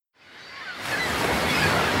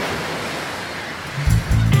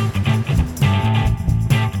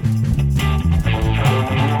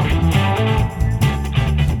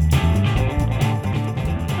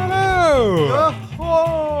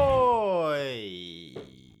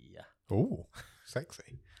Ooh,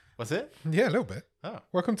 sexy. Was it? Yeah, a little bit. Oh.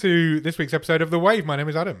 Welcome to this week's episode of The Wave. My name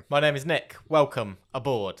is Adam. My name is Nick. Welcome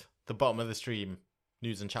aboard the bottom of the stream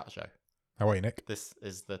news and chat show. How are you, Nick? This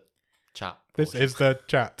is the chat. This portion. is the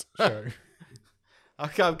chat show.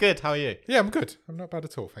 Okay, I'm good. How are you? Yeah, I'm good. I'm not bad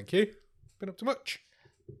at all, thank you. Been up to much.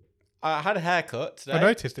 I had a haircut today. I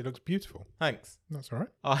noticed it looks beautiful. Thanks. That's all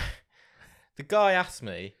right. The guy asked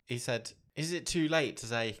me, he said, is it too late to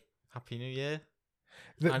say Happy New Year?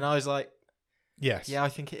 And I was like, Yes. yeah, I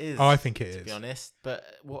think it is. Oh, I think it to is. be honest. But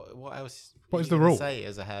what else? What are is you the gonna rule? Say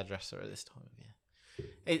as a hairdresser at this time of year,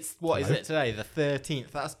 it's what is it today? The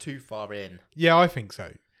 13th. That's too far in. Yeah, I think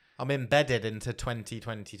so. I'm embedded into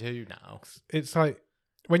 2022 now. It's like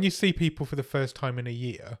when you see people for the first time in a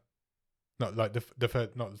year, not like the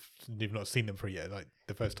first, not you've not seen them for a year, like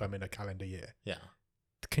the first time in a calendar year. Yeah.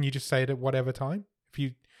 Can you just say it at whatever time? If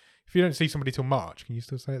you don't see somebody till March, can you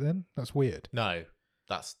still say it then? That's weird. No,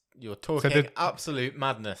 you're talking the- absolute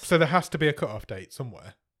madness. So there has to be a cut-off date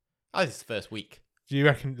somewhere. Oh, this is the first week. Do you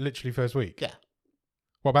reckon literally first week? Yeah.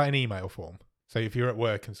 What about an email form? So if you're at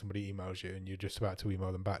work and somebody emails you and you're just about to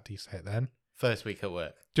email them back, do you say it then? First week at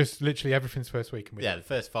work. Just literally everything's first week. And Yeah, the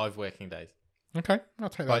first 5 working days. Okay, I'll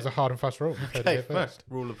take that Right. as a hard and fast rule. You've heard it Okay, here first.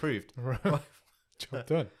 rule approved. Job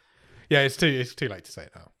done. Yeah, it's too late to say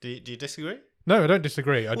it now. Do you disagree? No, I don't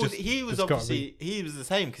disagree. He was it's gotta obviously he was the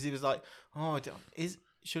same because he was like,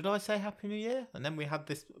 should I say Happy New Year? And then we had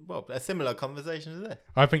this a similar conversation as this.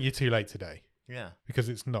 I think you're too late today Yeah. because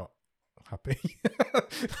it's not happy.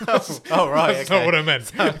 Right. That's okay. not what I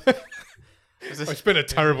meant. It's been a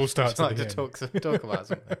terrible start to like the to year. talk about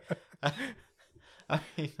something. I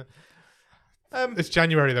mean, It's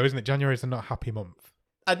January though, isn't it? January is a not happy month.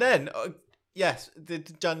 and then yes, the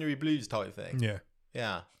January blues type thing. Yeah,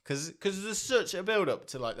 Yeah, because there's such a build up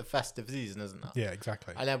to like the festive season, isn't there? yeah,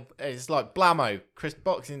 exactly. And then it's like blammo,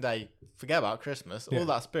 Boxing Day. Forget about Christmas. Yeah. All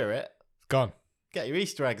that spirit. Gone. Get your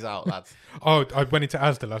Easter eggs out, lads. Oh, I went into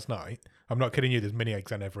Asda last night. I'm not kidding you. There's mini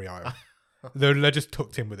eggs on every aisle. They're just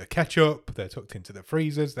tucked in with the ketchup. They're tucked into the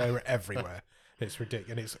freezers. They're everywhere. It's ridiculous.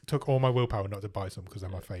 And it took all my willpower not to buy some because they're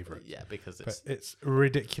my favourite. Yeah, because But it's it's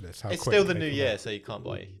ridiculous how it's quick still the they new come year, out. so you can't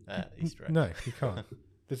buy Easter eggs. No, you can't.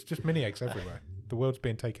 There's just mini eggs everywhere. The world's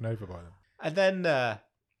being taken over by them.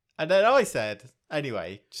 And then I said,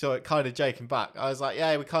 anyway, so kind of joking back, I was like,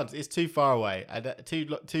 yeah, we can't. It's too far away. And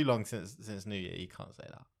too long since New Year. You can't say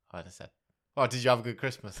that. I just said, oh, did you have a good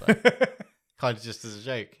Christmas though? Kind of just as a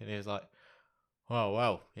joke. And he was like,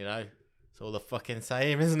 well, it's all the fucking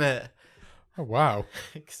same, isn't it? Oh, wow.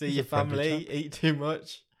 See He's your a friendly family, eat too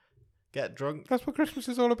much, get drunk. That's what Christmas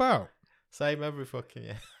is all about. Same every fucking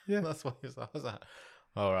year. Yeah. That's what he was like. I was like,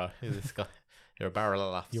 all right, who's this guy? You're a barrel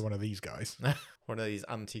of laughs. You're one of these guys. One of these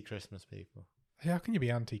anti-Christmas people. How can you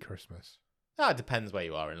be anti-Christmas? It depends where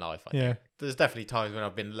you are in life. I Yeah. think. There's definitely times when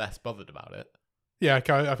I've been less bothered about it. Yeah,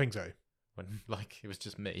 I think so. When, it was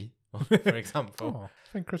just me, for example. Oh,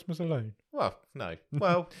 spend Christmas alone. Well, no.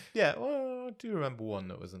 Well, yeah. Well, I do remember one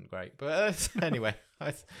that wasn't great. But anyway.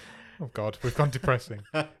 Oh, God, we've gone depressing.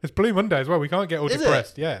 It's Blue Monday as well. We can't get all Is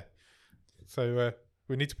depressed. Yeah. So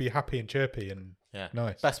we need to be happy and chirpy and Yeah.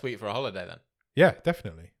 nice. Best week for a holiday then. Yeah,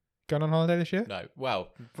 definitely. Going on holiday this year? No.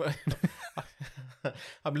 Well,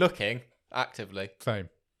 I'm looking actively. Same.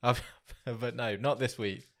 But no, not this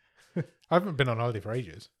week. I haven't been on holiday for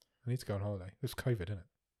ages. I need to go on holiday. It's COVID, isn't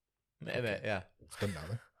it? Isn't it? Yeah. It's done now,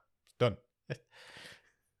 though. It's done.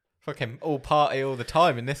 Fucking all party all the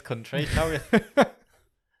time in this country. Tell you.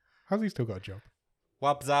 How's he still got a job?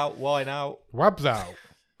 Wabs out, wine out. Wabs out.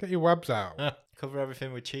 Get your wabs out. Cover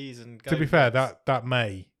everything with cheese and go. To be fair, that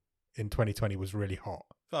May in 2020 was really hot.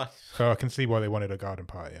 Fine. So I can see why they wanted a garden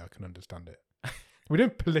party. I can understand it. We're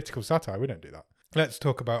doing political satire. We don't do that. Let's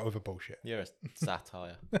talk about other bullshit. You're a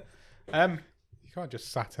satire. You can't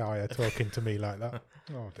just satire talking to me like that.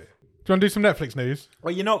 Oh, dear. Do you want to do some Netflix news?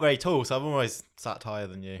 Well, you're not very tall, so I've always sat higher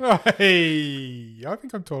than you. Hey, I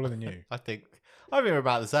think I'm taller than you. I think we're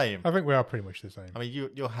about the same. I think we are pretty much the same. I mean,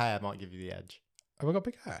 your hair might give you the edge. Have I got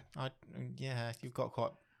big hair? Yeah, you've got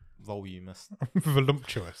quite voluminous.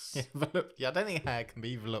 Voluptuous. Yeah, I don't think hair can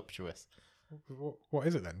be voluptuous. What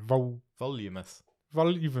is it then? Voluminous.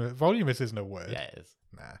 Voluminous isn't a word. Yeah, it is.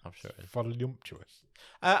 Nah, I'm sure it is. voluptuous.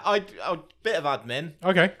 I bit of admin.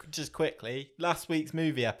 Okay. Just quickly, last week's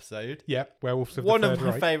movie episode. Yeah, Werewolves of One the of Third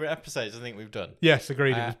my Reich. favourite episodes I think we've done. Yes,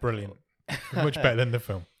 agreed. It was brilliant. Much better than the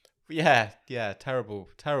film. Yeah, terrible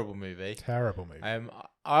movie. Terrible movie.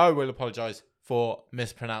 I will apologise for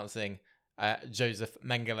mispronouncing Joseph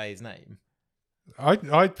Mengelé's name.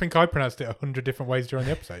 I think I pronounced it 100 different ways during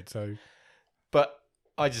the episode. So But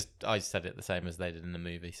I said it the same as they did in the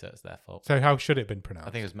movie, so it's their fault. So how should it have been pronounced?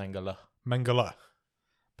 I think it was Mengele. Mengele.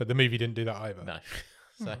 But the movie didn't do that either. No.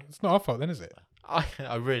 So It's not our fault then, is it?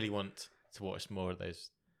 I really want to watch more of those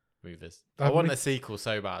movies. I Have want we- a sequel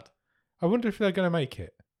so bad. I wonder if they're going to make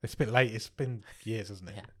it. It's a bit late. It's been years, hasn't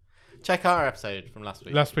it? Yeah. Check out our episode from last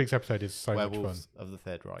week. Last week's episode is so much fun. Werewolves of the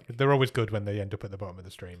Third Reich. They're always good when they end up at the bottom of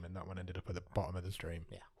the stream, and that one ended up at the bottom of the stream.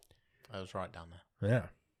 I was right down there. Yeah.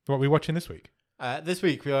 What are we watching this week? This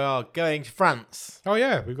week we are going to France. Oh,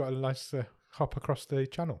 yeah. We've got a nice hop across the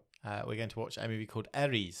channel. We're going to watch a movie called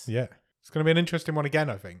Ares. Yeah. It's going to be an interesting one again,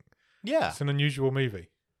 I think. Yeah. It's an unusual movie.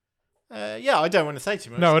 I don't want to say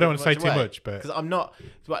too much. No, I don't want to say too much, but because I'm not.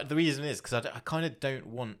 But the reason is because I kind of don't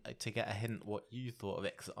want to get a hint what you thought of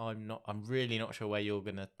it because I'm really not sure where you're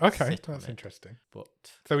gonna. okay, sit on that's it. interesting. But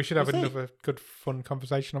So we should have We'll see. another good, fun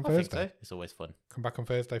conversation on I think Thursday. so. It's always fun. Come back on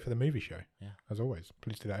Thursday for the movie show. Yeah. As always.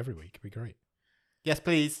 Please do that every week. It'd be great. Yes,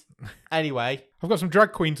 please. Anyway, I've got some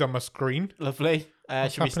drag queens on my screen. lovely.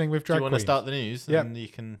 What's Should we? happening with Do you drag want to queens? start the news? Yeah. And you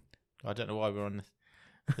can. I don't know why we're on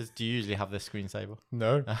this. Do you usually have this screensaver?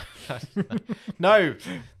 No. No.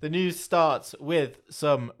 The news starts with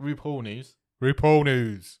some RuPaul news. RuPaul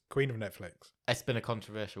News. Queen of Netflix. It's been a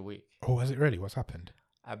controversial week. Oh, has it really? What's happened?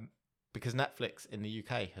 Because Netflix in the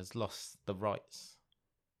UK has lost the rights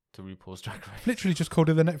to RuPaul's Drag Race. Literally just called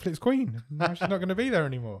her the Netflix Queen. Now she's not going to be there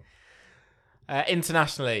anymore.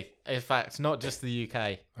 Internationally, in fact, not just the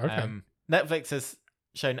UK. Okay. Netflix has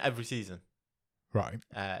shown every season, Right.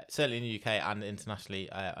 certainly in the UK and internationally,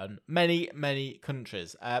 and many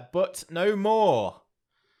countries. But no more,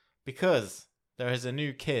 because there is a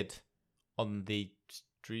new kid on the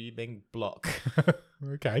streaming block.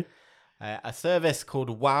 Okay. A service called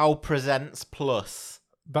Wow Presents Plus.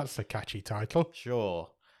 That's a catchy title.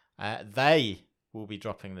 Sure. They will be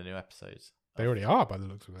dropping the new episodes. They already are by the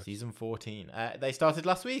looks of it. Season 14. They started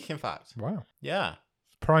last week, in fact. Wow. Yeah.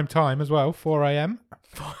 Prime time as well, 4 a.m.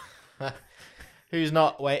 Who's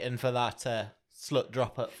not waiting for that slut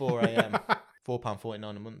drop at 4 a.m.?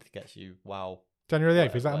 £4.49 a month gets you, wow. January the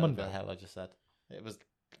 8th, is that a Whatever Monday? the hell I just said. It was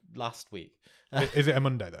last week. Is it a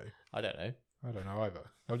Monday, though? I don't know. I don't know either.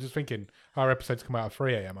 I was just thinking our episodes come out at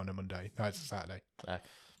 3 a.m. on a Monday. No, it's a Saturday. Okay.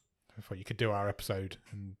 I thought you could do our episode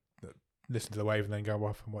and listen to the wave and then go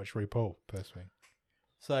off and watch RuPaul, personally.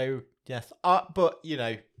 So, yes. But,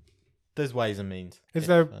 there's ways and means. Is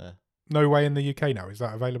there no way in the UK now? Is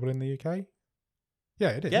that available in the UK? Yeah,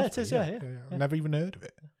 it is. Yeah, must it is, be, yeah. I've never even heard of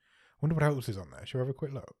it. Wonder what else is on there. Shall we have a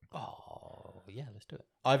quick look? Oh, yeah, let's do it.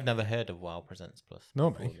 I've never heard of Wow Presents Plus. No,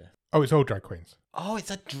 before me. this. Oh, it's all drag queens. Oh, it's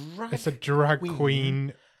a drag It's a drag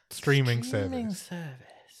queen streaming service.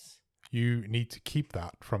 service. You need to keep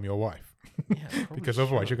that from your wife Yeah, probably because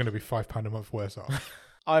otherwise should. you're going to be £5 a month worse off.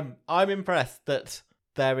 I'm impressed that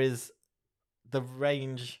there is the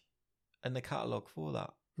range and the catalogue for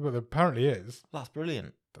that. But there apparently is. That's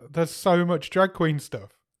brilliant. There's so much drag queen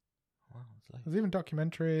stuff. Wow, it's like... There's even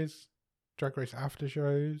documentaries, drag race after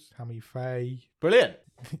shows, Hammy Faye. Brilliant.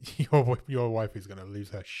 Your wife is going to lose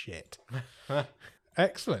her shit.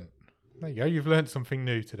 Excellent. There you go. You've learned something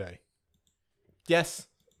new today. Yes,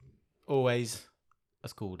 always a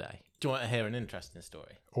school day. Do you want to hear an interesting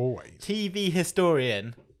story? Always. TV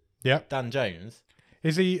historian Yep. Dan Jones.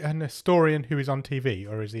 Is he an historian who is on TV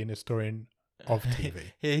or is he an historian of TV?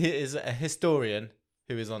 He is a historian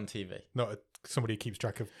who is on TV. Not somebody who keeps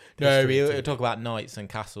track of. No, history of he'll TV. talk about knights and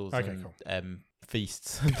castles Okay, and cool.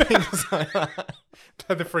 Feasts and things like that.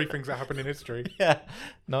 They're the three things that happen in history. Yeah,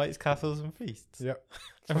 knights, castles, and feasts. Yep.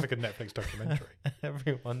 Sounds like a Netflix documentary.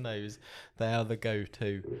 Everyone knows they are the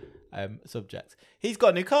go-to subject. He's got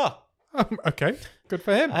a new car. Okay. Good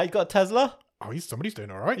for him. He got a Tesla. Oh, somebody's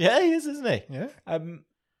doing all right. Yeah, he is, isn't he? Yeah.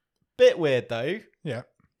 Bit weird though. Yeah.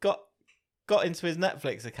 Got into his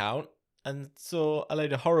Netflix account and saw a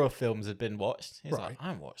load of horror films had been watched. He's Right. like, I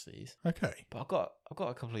haven't watched these, Okay. but I've got a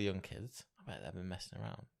couple of young kids. I bet they've been messing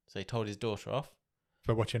around. So he told his daughter off.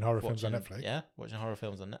 For watching horror films on watching- Netflix. Yeah, watching horror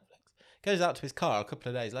films on Netflix. Goes out to his car a couple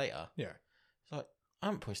of days later. Yeah. He's like, I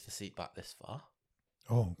haven't pushed the seat back this far.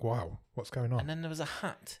 Oh, wow. What's going on? And then there was a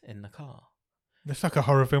hat in the car. It's like a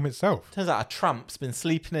horror film itself. Turns out a tramp's been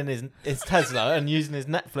sleeping in his Tesla and using his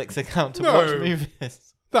Netflix account to No. watch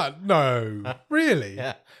movies. No. Really?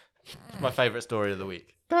 Yeah. It's my favourite story of the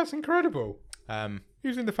week. That's incredible. Um,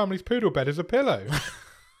 Using the family's poodle bed as a pillow.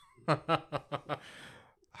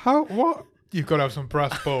 How? What? You've got to have some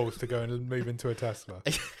brass balls to go and move into a Tesla.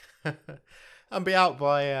 and be out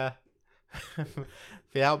by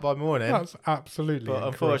morning. That's absolutely But incredible.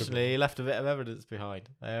 unfortunately, he left a bit of evidence behind.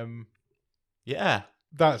 Yeah.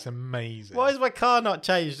 That's amazing. Why is my car not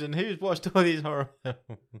changed? And who's watched all these horror films?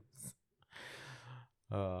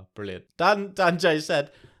 Oh, brilliant. Dan J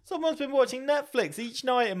said, someone's been watching Netflix each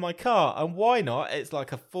night in my car, and why not? It's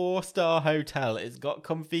like a 4-star hotel. It's got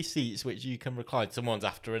comfy seats which you can recline. Someone's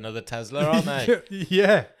after another Tesla, aren't they?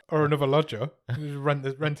 Yeah, or another lodger. Just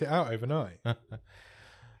rent it out overnight.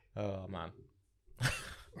 Oh, man.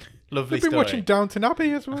 Lovely We've been story. watching Downton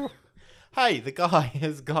Abbey as well. Hey, the guy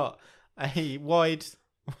has got a wide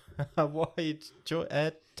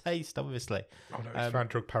taste, obviously. Oh no, he's found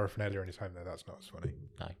drug paraphernalia in his home though. That's not as funny.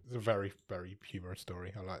 No. It's a very, very humorous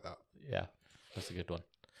story. I like that. Yeah, that's a good one.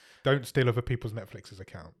 Don't steal other people's Netflix's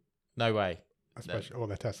account, No way. especially or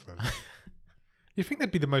their Teslas. You think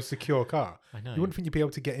they'd be the most secure car? I know. You wouldn't think you'd be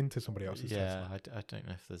able to get into somebody else's Yeah, Tesla. I don't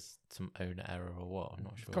know if there's some owner error or what. I'm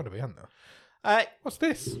not sure. It's got to be, hasn't there? What's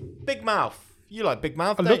this? Big Mouth. You like Big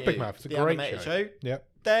Mouth, I don't love Big you? Mouth. It's a The great animated show. show. Yep.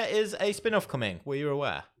 There is a spin-off coming. Were you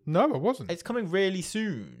aware? No, I wasn't. It's coming really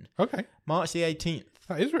soon. Okay. March the 18th.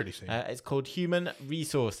 That is really soon. It's called Human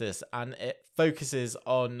Resources, and it focuses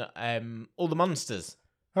on all the monsters,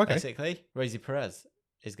 okay. basically. Rosie Perez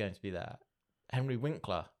is going to be there. Henry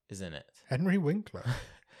Winkler is in it. Henry Winkler.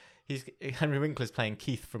 Henry Winkler's playing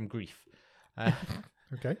Keith from Grief.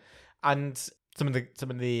 Okay. And some of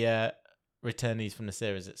the returnees from the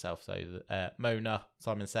series itself. So Mona,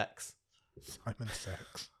 Simon Sex, Simon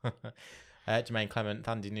Sex. Jermaine Clement,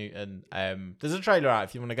 Andy Newton. There's a trailer out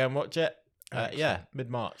if you want to go and watch it. Yeah,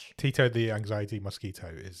 mid-March. Tito the Anxiety Mosquito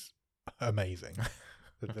is amazing.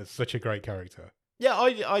 That's such a great character. Yeah,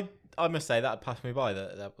 I must say that passed me by.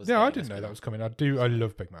 That was Yeah, I didn't know that was coming. I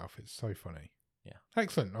love Big Mouth. It's so funny. Yeah.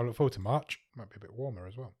 Excellent. I look forward to March. Might be a bit warmer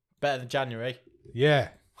as well. Better than January. Yeah.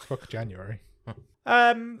 Fuck January.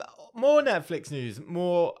 More Netflix news.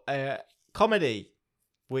 More comedy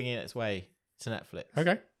winging its way to Netflix.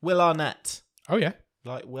 Okay. Will Arnett. Oh yeah.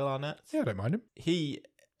 Like Will Arnett? Yeah, I don't mind him. He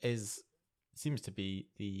seems to be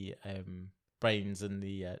the brains and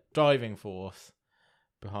the driving force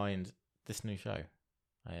behind this new show.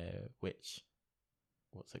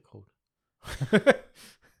 What's it called?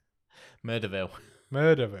 Murderville.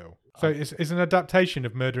 Murderville. So it's an adaptation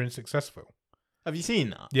of Murder in Successful. Have you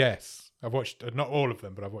seen that? Yes. I've watched, not all of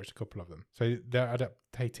them, but I've watched a couple of them. So they're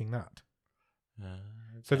adaptating that.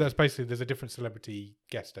 So that's basically, there's a different celebrity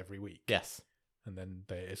guest every week. Yes. And then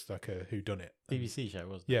it's like a whodunit. BBC show,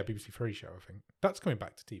 wasn't it? Yeah, BBC Three show, I think. That's coming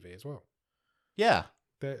back to TV as well. Yeah.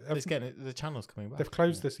 It's the channel's coming back. They've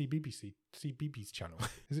closed the CBBC channel.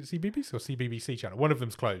 Is it CBBC or CBBC channel? One of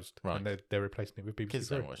them's closed, Right. and they're replacing it with BBC Kids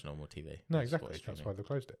Three. don't watch normal TV. No, They just exactly. watch That's streaming. why they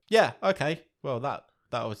closed it. Yeah. Okay. Well, that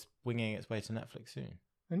was winging its way to Netflix soon.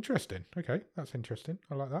 Interesting. Okay, that's interesting.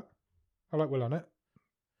 I like that. I like Will Arnett.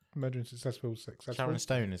 Murder and Successful. Sharon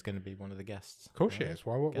Stone is going to be one of the guests. Of course she is.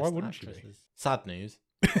 Why Guest wouldn't she be? actresses. Sad news.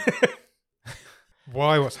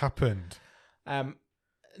 Why? What's happened?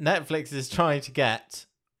 Netflix is trying to get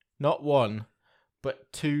not one,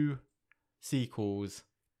 but 2 sequels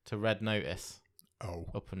to Red Notice Oh,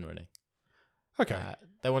 up and running. okay.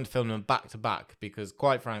 They want to film them back to back because,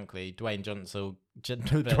 quite frankly, Dwayne Johnson,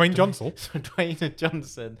 Dwayne Johnson? Dwayne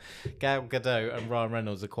Johnson, Gal Gadot, and Ryan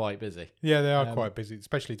Reynolds are quite busy. Yeah, they are quite busy,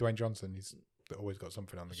 especially Dwayne Johnson. He's always got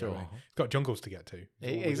something on the go. Sure. He's got jungles to get to. He's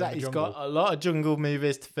always in the Exactly. He's jungle. got a lot of jungle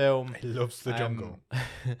movies to film. He loves the jungle.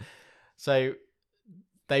 So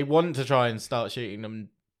they want to try and start shooting them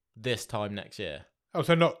this time next year. Oh,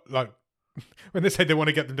 so not like when they say they want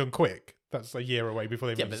to get them done quick. That's a year away before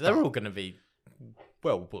they. Yeah, even but start. they're all going to be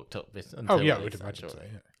well booked up. Until Oh yeah, I release, would imagine so. actually.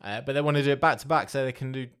 Yeah. But they want to do it back to back so they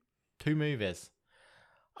can do 2 movies.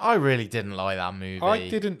 I really didn't like that movie. I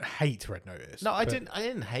didn't hate Red Notice. No, I but didn't. I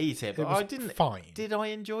didn't hate it, but was I didn't. Fine. Did I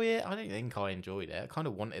enjoy it? I don't think I enjoyed it. I kind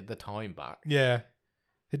of wanted the time back. Yeah,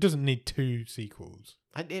 it doesn't need 2 sequels.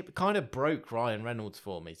 It kind of broke Ryan Reynolds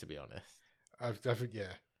for me, to be honest. Yeah,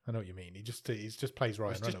 I know what you mean. He just plays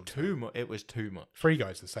Ryan It was Reynolds. just too much. It was too much. Free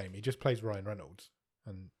Guy's the same. He just plays Ryan Reynolds,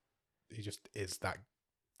 and he just is that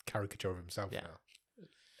caricature of himself Yeah. now.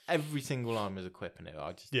 Every single line was a quip in it.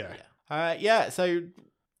 Yeah. So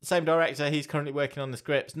same director. He's currently working on the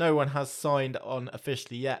scripts. No one has signed on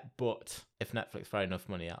officially yet, but if Netflix throw enough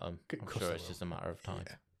money at them, Of I'm course sure they it's will. just a matter of time.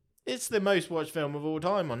 Yeah. It's the most watched film of all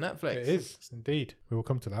time on Netflix. It is indeed. We will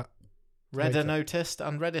come to that. Redder later. Noticed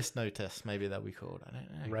and Reddest Notice. Maybe they'll be called. I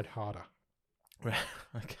don't know. Red harder.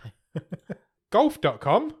 Okay.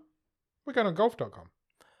 Golf.com. We're going on golf.com.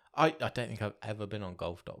 I don't think I've ever been on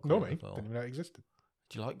golf.com. No, me. before. Didn't even know it existed.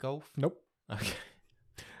 Do you like golf? Nope. Okay.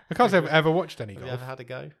 I can't say I've ever watched any Have you golf. ever had a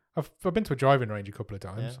go? I've been to a driving range a couple of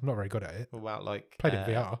times. Yeah. I'm not very good at it. What about like Played in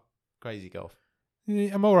VR. Crazy Golf?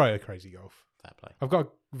 Yeah, I'm alright at Crazy Golf. Fair play. I've got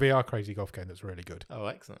a VR Crazy Golf game that's really good. Oh,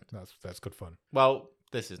 excellent. That's good fun. Well,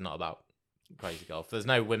 this is not about Crazy Golf. There's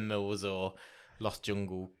no windmills or Lost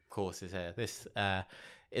Jungle courses here. This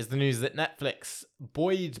is the news that Netflix,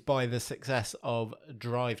 buoyed by the success of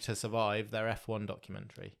Drive to Survive, their F1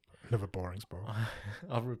 documentary, Another boring sport.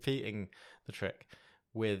 are repeating the trick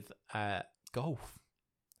with golf.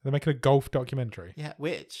 They're making a golf documentary. Yeah,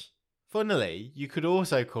 which, funnily, you could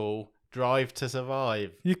also call Drive to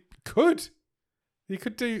Survive. You could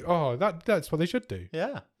do. Oh, that's what they should do.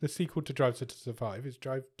 Yeah. The sequel to Drive to Survive is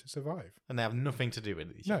Drive to Survive. And they have nothing to do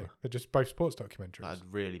with each No, other. they're just both sports documentaries. That'd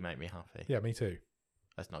really make me happy. Yeah, me too.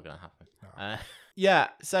 That's not going to happen. No. Yeah,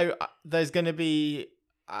 so there's going to be,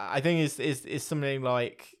 I think it's something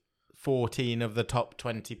like 14 of the top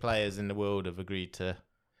 20 players in the world have agreed to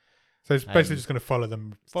So it's basically just going to follow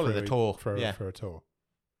them. follow the through tour. for a tour.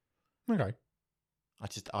 Okay.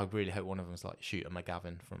 I really hope one of them's like Shooter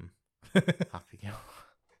McGavin from Happy Gilmore.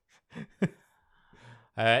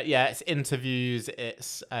 Yeah, it's interviews.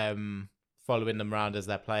 It's following them around as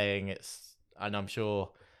they're playing. And I'm sure,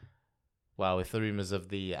 well, if the rumours of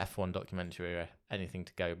the F1 documentary are anything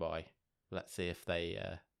to go by, let's see if they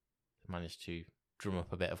manage to drum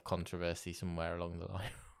up a bit of controversy somewhere along the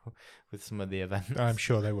line with some of the events. I'm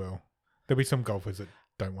sure they will. There'll be some golfers that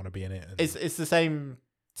don't want to be in it. It's the same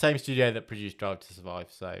studio that produced Drive to Survive,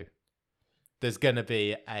 so there's going to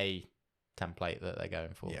be a template that they're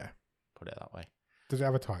going for. Yeah. Put it that way. Does it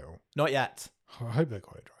have a title? Not yet. I hope they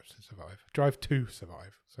call it Drive to Survive. Drive to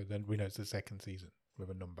Survive. So then we know it's the second season with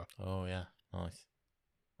a number. Oh, yeah. Nice.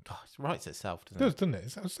 God, it writes itself, It doesn't does, doesn't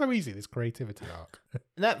it? It's so easy, this creativity arc.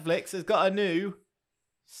 Netflix has got a new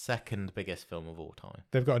second biggest film of all time.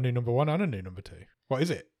 They've got a new number 1 and a new number 2. What is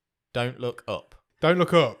it? Don't Look Up. Don't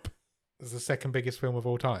Look Up. It's the second biggest film of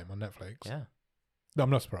all time on Netflix. Yeah. No, I'm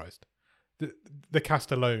not surprised. The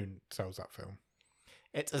cast alone sells that film.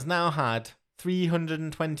 It has now had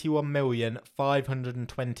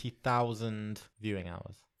 321,520,000 viewing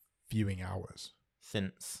hours Viewing hours.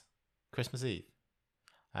 since Christmas Eve.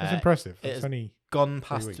 That's impressive. it It's is- only Gone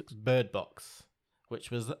past weeks. Bird Box,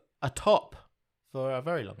 which was a top for a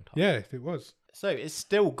very long time. yeah, it was. So it's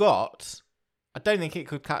still got. I don't think it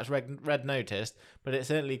could catch Red Notice, but it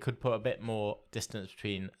certainly could put a bit more distance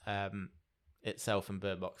between itself and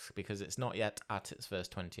Bird Box because it's not yet at its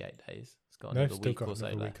first 28 days. It's got No, another still week got or so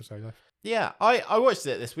another left. week or so left. Yeah, I watched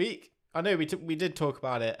it this week. I know we did talk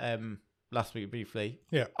about it last week briefly.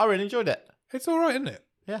 Yeah. I really enjoyed it. It's all right, isn't it?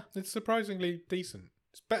 Yeah. It's surprisingly decent.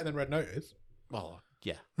 It's better than Red Notice. Oh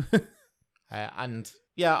yeah, and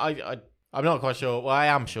yeah, I'm not quite sure. Well, I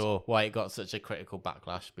am sure why it got such a critical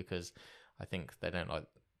backlash because I think they don't like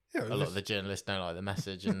Yeah, a lot of the journalists don't like the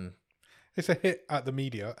message and. it's a hit at the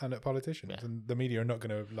media and at politicians, Yeah. and the media are not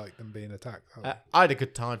going to like them being attacked. are they? I had a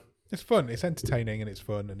good time. It's fun. It's entertaining and it's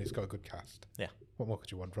fun and it's got a good cast. Yeah. What more could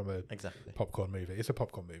you want from a Exactly. popcorn movie? It's a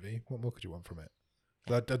popcorn movie. What more could you want from it?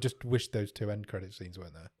 I just wish those 2 end credit scenes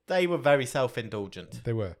weren't there. They were very self-indulgent.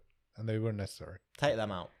 They were, and they were necessary. Take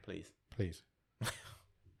them out, please. Please.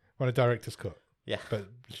 Want a director's cut, Yeah. but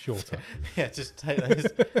shorter. Yeah, just take those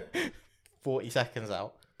 40 seconds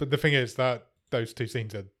out. But the thing is that those 2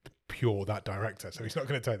 scenes are pure that director, so he's not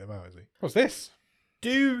going to take them out, is he? What's this?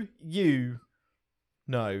 Do you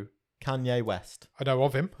know Kanye West? I know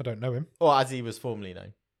of him. I don't know him. Or as he was formerly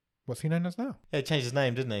known. What's he known as now? Yeah, he changed his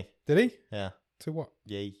name, didn't he? Did he? Yeah. To what?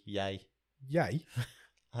 Yay. Yay?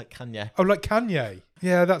 Like Kanye. Oh, like Kanye.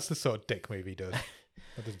 Yeah, that's the sort of dick move he does.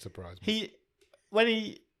 That doesn't surprise me. When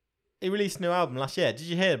he released a new album last year, did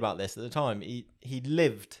you hear about this at the time? He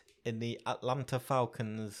lived in the Atlanta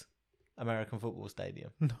Falcons American football stadium.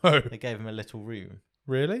 No. They gave him a little room.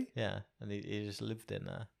 Really? Yeah, and he just lived in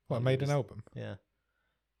there. What, He made was- an album? Yeah,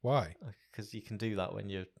 Why? because you can do that when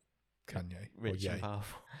you're Kanye. Or rich and Ye.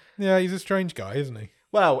 powerful. Yeah, he's a strange guy, isn't he?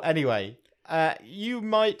 Well, anyway, you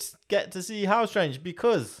might get to see how strange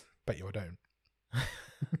because Bet you I don't.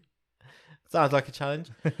 sounds like a challenge.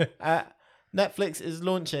 Netflix is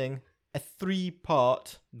launching a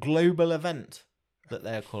 3-part global event that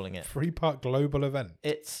they're calling it. 3-part global event.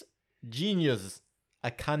 It's Genius,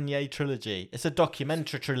 a Kanye trilogy. It's a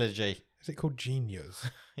documentary trilogy. Is it called Genius?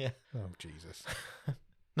 Yeah. Oh, Jesus.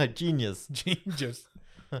 No, Genius. Genius.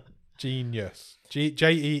 Genius.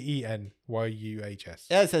 Jenyuhs.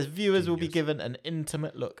 Yeah, it says viewers will be Genius. given an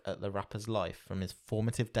intimate look at the rapper's life from his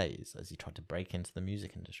formative days as he tried to break into the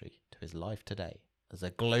music industry to his life today as a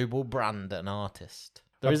global brand and artist.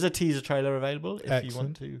 There is a teaser trailer available if you want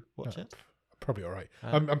Excellent. to watch it. Probably all right.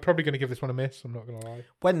 Um, I'm probably going to give this one a miss. I'm not going to lie.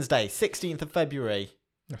 Wednesday, 16th of February,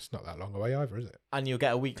 That's not that long away either, is it? and you'll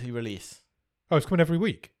get a weekly release. Oh, it's coming every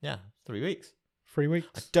week. Yeah, 3 weeks. 3 I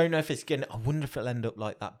weeks. don't know if it's going to... I wonder if it'll end up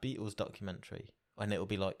like that Beatles documentary. And it'll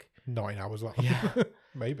be like... 9 hours long. Yeah.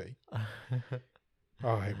 Maybe. Oh,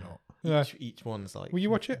 I hope not. Yeah. Each one's like. Will you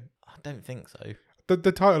watch it? I don't think so.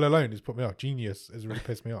 The title alone has put me off. Genius has really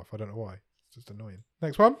pissed me off. I don't know why. It's just annoying.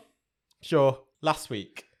 Next one. Sure. Last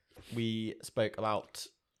week we spoke about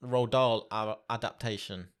the Roald Dahl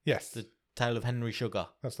adaptation, Yes, The Tale of Henry Sugar.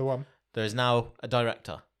 that's the one. There is now a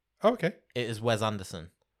director. Oh, okay. It is Wes Anderson,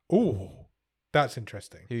 Oh, that's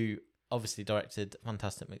interesting. who obviously directed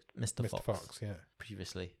Fantastic Mr. Mr. Fox, yeah.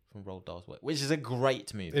 previously from Roald Dahl's work, which is a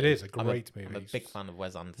great movie. It is a I'm great movie. I'm a big fan of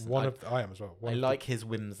Wes Anderson. I am as well. I like his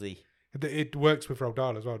whimsy. It works with Roald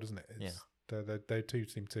Dahl as well, doesn't it? Yeah. They two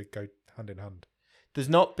seem to go hand in hand.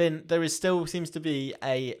 There is still seems to be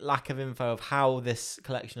a lack of info of how this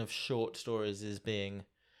collection of short stories is being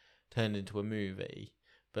turned into a movie,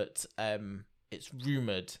 but it's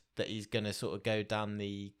rumored that he's going to sort of go down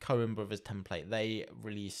the Coen Brothers template. They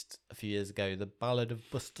released a few years ago The Ballad of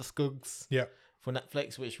Buster Scruggs for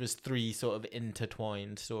Netflix, which was 3 sort of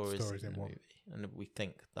intertwined stories in the one movie, and we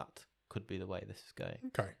think that could be the way this is going.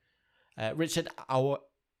 Okay. Richard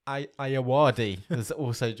Ayoade has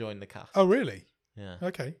also joined the cast. Oh, really? Yeah.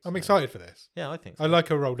 Okay. I'm excited for this. Yeah, I think so. I like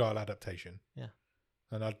a Roald Dahl adaptation. Yeah.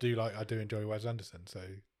 And I do enjoy Wes Anderson, so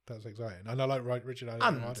that's exciting. And I like Richard And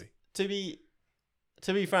Ayoade. to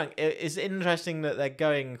be frank, it's interesting that they're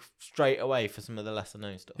going straight away for some of the lesser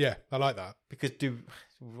known stuff. Yeah, I like that. Because do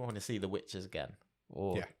we want to see The Witches again?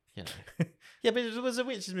 Or Yeah. you know. Yeah, but there was a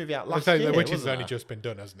Witches movie out I'd last say year. The Witch has wasn't only there? just been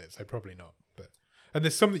done, hasn't it? So probably not. And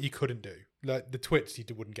there's some that you couldn't do. Like the twits you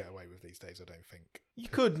wouldn't get away with these days, I don't think. You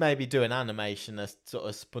could maybe do an animation, a sort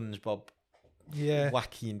of SpongeBob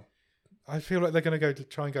wacky. I feel like they're going to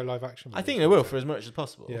try and go live action. I think they will for as much as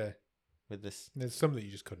possible. Yeah. With this. There's some that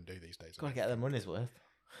you just couldn't do these days. Got to get their money's worth.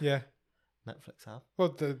 Yeah. Netflix have.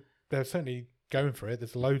 Well, they're certainly going for it.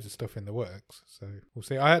 There's loads of stuff in the works, so we'll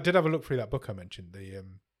see. I did have a look through that book I mentioned, the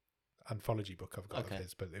anthology book I've got of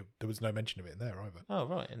his, but there was no mention of it in there either. Oh,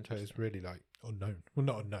 right. So Interesting. it's really like unknown. Well,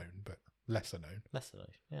 not unknown, but lesser known. Lesser known,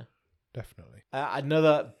 yeah. Definitely.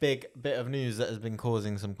 Another big bit of news that has been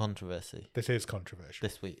causing some controversy This is controversial.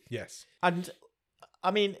 this week. Yes. And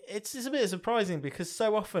I mean, it's a bit surprising because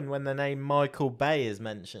so often when the name Michael Bay is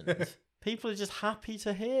mentioned, people are just happy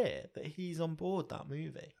to hear that he's on board that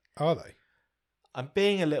movie. Are they? I'm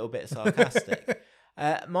being a little bit sarcastic.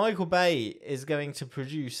 Michael Bay is going to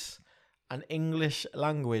produce an English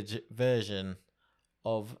language version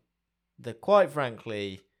of the, quite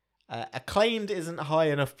frankly, acclaimed isn't high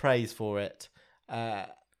enough praise for it,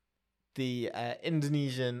 the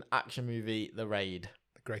Indonesian action movie The Raid.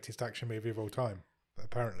 The greatest action movie of all time,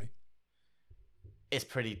 apparently. It's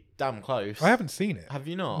pretty damn close. I haven't seen it. Have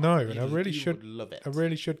you not? No, and I really you should would love it. I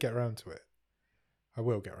really should get around to it. I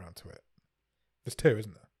will get around to it. There's 2,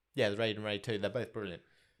 isn't there? Yeah, The Raid and Raid 2, they're both brilliant.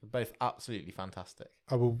 They're both absolutely fantastic.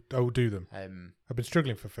 I will do them. I've been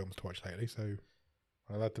struggling for films to watch lately, so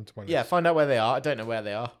I'll add them to my list. Yeah, find out where they are. I don't know where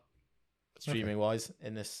they are, streaming wise,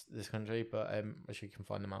 in this country, but I'm sure you can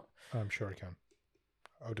find them out. I'm sure I can.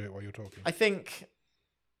 I'll do it while you're talking. I think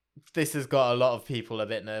this has got a lot of people a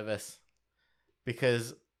bit nervous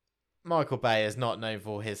because Michael Bay is not known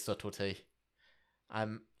for his subtlety.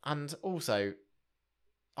 And also,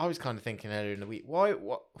 I was kind of thinking earlier in the week,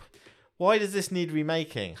 why does this need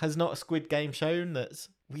remaking? Has not Squid Game shown that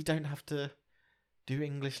we don't have to do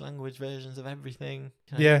English language versions of everything?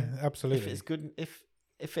 You know, Yeah, absolutely. if it's good,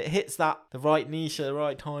 if it hits the right niche at the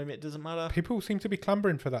right time, it doesn't matter. People seem to be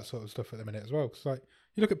clambering for that sort of stuff at the minute as well. Because like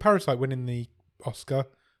you look at Parasite winning the Oscar,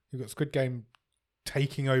 you've got Squid Game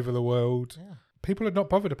taking over the world. Yeah. People are not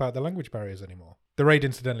bothered about the language barriers anymore. The Raid,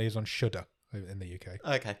 incidentally, is on Shudder in the UK.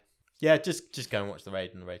 Okay. Yeah, just go and watch The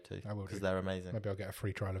Raid and The Raid 2. I will because do. they're amazing. Maybe I'll get a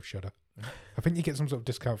free trial of Shudder. I think you get some sort of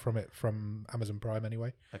discount from it from Amazon Prime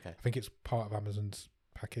anyway. Okay. I think it's part of Amazon's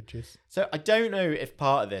packages. So I don't know if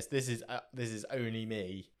part of this is only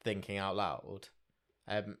me thinking out loud.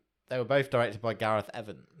 They were both directed by Gareth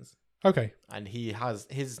Evans, Okay. and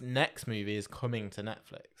his next movie is coming to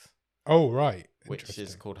Netflix, Oh, right. which is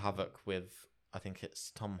Interesting. called Havoc with, I think it's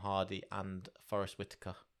Tom Hardy and Forrest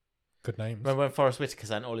Whitaker. Good names. Remember when Forrest Whitaker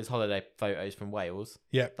sent all his holiday photos from Wales?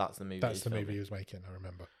 Yeah. That's the movie. That's he's the movie filming. he was making, I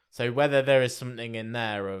remember. So whether there is something in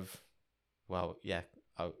there of, well, yeah,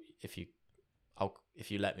 if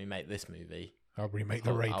you let me make this movie, I'll remake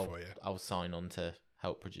the Raid for you. I'll sign on to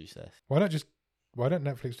help produce this. Why don't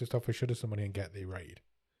Netflix just offer Shudder some money and get the Raid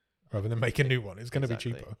rather than make a new one? It's going to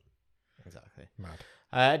Exactly. be cheaper. Exactly.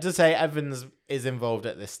 Mad. It does say Evans is involved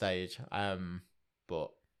at this stage, but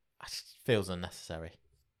it just feels unnecessary.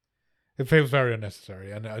 It feels very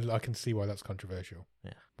unnecessary, and I can see why that's controversial.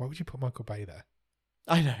 Yeah. Why would you put Michael Bay there?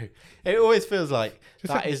 I know. It always feels like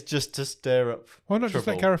Just that is just to stir up. Why not just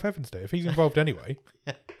let trouble. Gareth Evans do it? If he's involved anyway,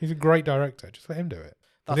 Yeah. he's a great director. Just let him do it.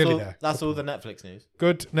 That's Nearly all. there. That's all the Netflix news.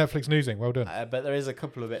 Good Netflix newsing. Well done. But there is a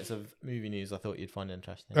couple of bits of movie news I thought you'd find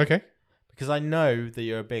interesting. Okay. Because I know that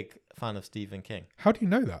you're a big fan of Stephen King. How do you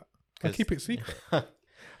know that? I 'Cause- keep it secret.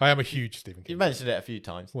 I am a huge Stephen King. You've mentioned it a few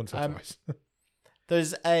times. Once or twice.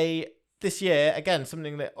 There's this year, again,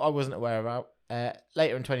 something that I wasn't aware about.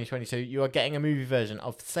 Later in 2022, you are getting a movie version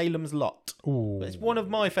of Salem's Lot. Ooh. It's one of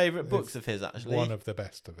my favourite books of his, actually. One of the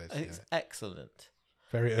best of his. It's Yeah. excellent.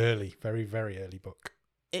 Very early. Very, very early book.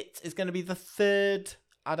 It is going to be the third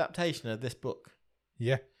adaptation of this book,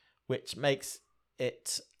 Yeah. which makes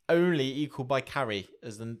it only equal by Carrie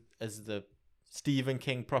as the Stephen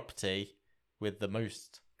King property with the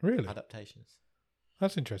most Really? adaptations.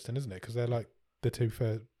 That's interesting, isn't it? Because they're like the two Were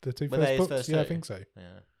first they his books. first Yeah, I two? think so.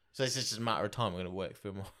 Yeah. So it's just a matter of time. We're going to work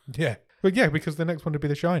through more. Yeah. Well, yeah, because the next one would be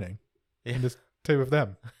The Shining. Yeah. And there's two of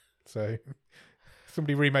them. So if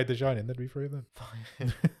somebody remade The Shining, there'd be three of them.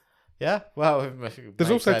 Yeah. Well, There's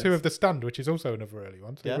also two of The Stand, which is also another early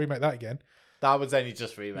one. So Yeah. remake that again. That was only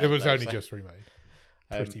just remade. It was though, only so, just remade.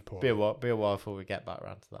 Pretty poor. Be a while before we get back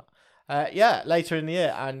around to that. Yeah, later in the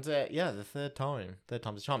year, and the third time's a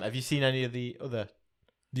charm. Have you seen any of the other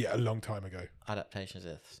Yeah, a long time ago. adaptations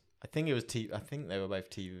of this? I think it was I think they were both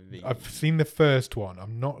TV. I've seen the first one.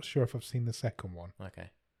 I'm not sure if I've seen the second one.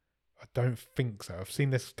 Okay. I don't think so. I've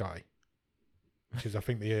seen this guy, which is I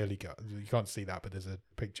think the early guy. You can't see that, but there's a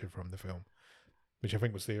picture from the film, which I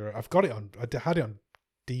think was the. I've got it on. I had it on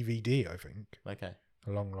DVD. I think Okay.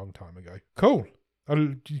 a long, long time ago. Cool.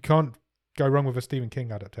 You can't go wrong with a Stephen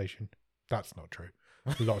King adaptation. That's not true.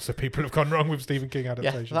 Lots of people have gone wrong with Stephen King Yeah,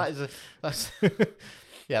 adaptations.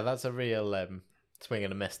 that's a real swing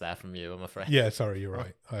and a miss there from you, I'm afraid. Yeah, sorry, you're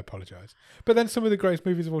right. I apologise. But then some of the greatest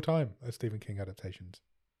movies of all time are Stephen King adaptations.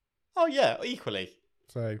 Oh yeah, equally.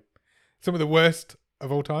 So some of the worst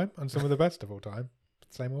of all time and some of the best of all time.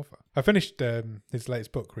 Same author. I finished his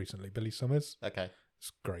latest book recently, Billy Summers. Okay.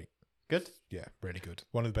 It's great. Good. Yeah, really good.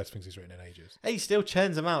 One of the best things he's written in ages. He still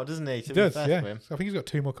churns them out, doesn't he? He To does, be fair yeah. to him. I think he's got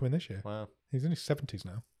 2 more coming this year. Wow, He's in his 70s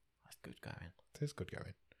now. that's good going. It is good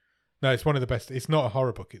going. No, it's one of the best. It's not a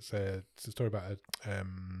horror book. It's a story about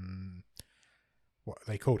what are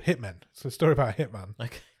they called? Hitmen. It's a story about a hitman.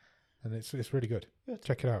 Okay. And it's really good. Good.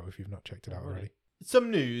 Check it out if you've not checked it out already.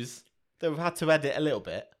 Some news that we've had to edit a little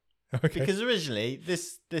bit. Okay. Because originally,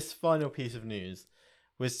 this final piece of news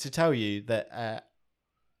was to tell you that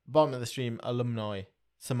Bottom of the Stream alumni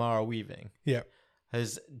Samara Weaving Yeah.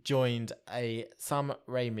 has joined a Sam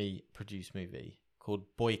Raimi produced movie called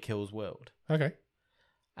Boy Kills World. Okay.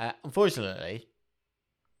 Unfortunately,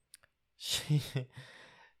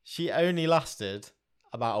 she only lasted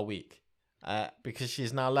about a week because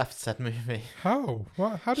she's now left said movie. How?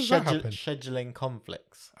 What? How does that happen? Scheduling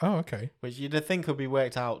conflicts, Oh, okay. which you'd think would be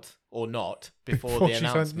worked out or not before the she signed-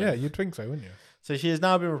 announcement. yeah, you'd think so, wouldn't you? So she has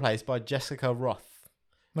now been replaced by Jessica Roth,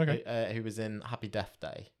 Okay. who was in Happy Death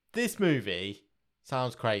Day. This movie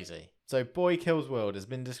sounds crazy. So Boy Kills World has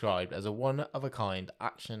been described as a one-of-a-kind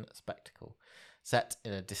action spectacle set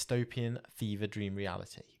in a dystopian fever dream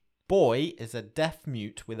reality. Boy is a deaf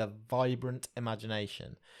mute with a vibrant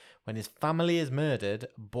imagination. When his family is murdered,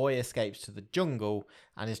 Boy escapes to the jungle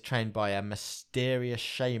and is trained by a mysterious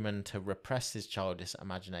shaman to repress his childish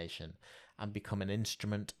imagination and become an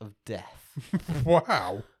instrument of death.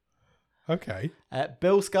 Wow. Okay.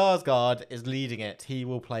 Bill Skarsgård is leading it. He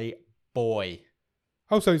will play Boy.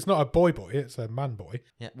 Oh, so it's not a boy, it's a man boy.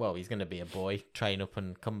 Yeah, well, he's going to be a boy, train up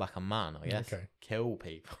and come back a man, I guess. Okay. Kill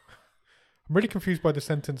people. I'm really confused by the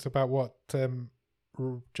sentence about what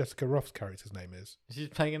Jessica Roth's character's name is. She's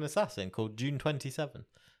playing an assassin called June 27.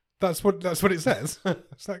 That's what it says.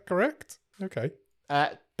 Is that correct? Okay. Bill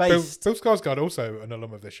Based. Skarsgård, also an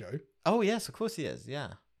alum of the show. Oh, yes, of course he is.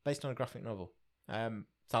 Yeah. Based on a graphic novel.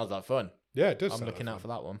 Sounds like fun. Yeah, it does. I'm sound looking like out for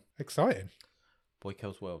fun. that one. Exciting. Boy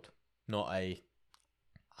Kills World. Not a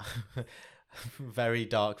very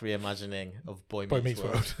dark reimagining of Boy Boy Meets Meets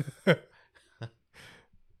World. World.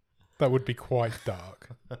 That would be quite dark.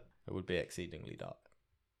 It would be exceedingly dark.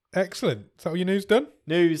 Excellent. Is that all your news done?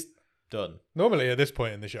 News done. Normally, at this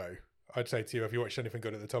point in the show, I'd say to you, have you watched anything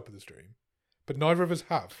good at the top of the stream? But neither of us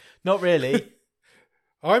have. Not really.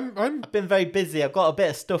 I'm. I've been very busy. I've got a bit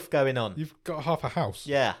of stuff going on. You've got half a house.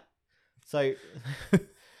 Yeah. So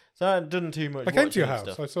I haven't done too much. I came to your watching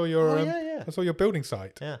house. stuff. I saw your. yeah. I saw your building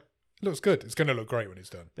site. Yeah. Looks good. It's going to look great when it's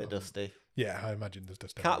done. Bit dusty. Yeah, I imagine there's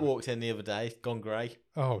dust. Cat everywhere. walked in the other day, gone grey.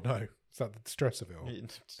 Oh no, is that the stress of it all?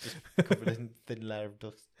 It's just covered in thin layer of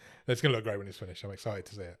dust. It's going to look great when it's finished. I'm excited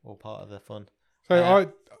to see it. All part of the fun.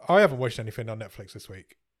 So I haven't watched anything on Netflix this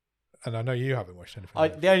week, and I know you haven't watched anything.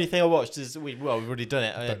 on The only thing I watched is we've already done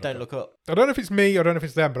it. Don't look up. I don't know if it's me. I don't know if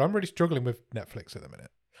it's them, but I'm really struggling with Netflix at the minute.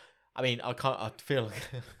 I mean, I can't. I feel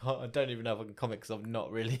like I don't even know if I can comment because I've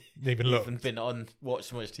not really Even look. even been on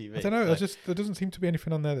watched much TV. I don't know. so- There doesn't seem to be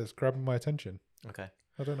anything on there that's grabbing my attention. Okay.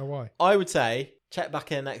 I don't know why. I would say check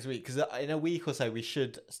back in next week because in a week or so we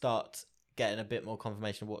should start getting a bit more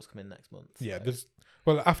confirmation of what's coming next month. Yeah, So, there's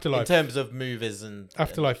in in terms of movies and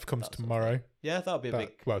Afterlife comes that sort of tomorrow. thing. Yeah, that'll be a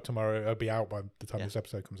big. Well, tomorrow it'll be out by the time Yeah. this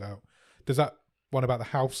episode comes out. There's that one about the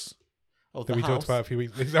house Oh, that the we house. talked about a few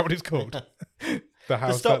weeks. Is that what it's called? The The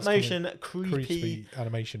house. stop that's coming- motion creepy.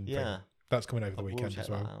 animation. Thing. Yeah, That's coming over the I will weekend check as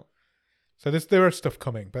that well. out. So there are stuff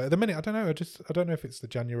coming, but at the minute I don't know. I don't know if it's the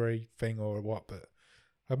January thing or what. But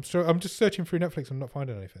I'm just searching through Netflix and not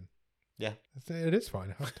finding anything. Yeah. It is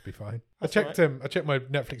fine. It has to be fine. I That's checked I checked my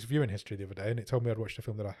Netflix viewing history the other day, and it told me I'd watched a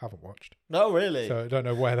film that I haven't watched. No, really. So I don't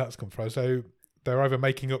know where that's come from. So they're either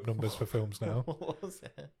making up numbers for films now. What was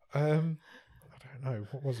it? I don't know.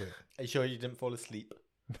 What was it? Are you sure you didn't fall asleep?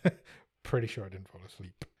 Pretty sure I didn't fall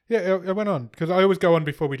asleep. Yeah, I went on because I always go on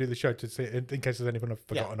before we do the show to see in case there's anything I've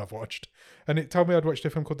forgotten I've watched. And it told me I'd watched a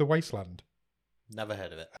film called The Wasteland. Never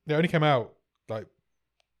heard of it. It only came out like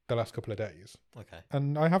the last couple of days, Okay.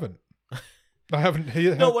 and I haven't. I haven't.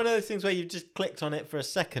 Not one of those things where you just clicked on it for a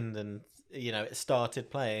second and it started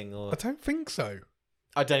playing. Or I don't think so.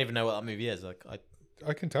 I don't even know what that movie is.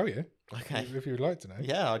 I can tell you Okay. if you would like to know.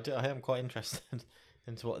 Yeah, I am quite interested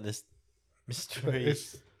into what this mystery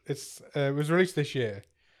is. It was released this year.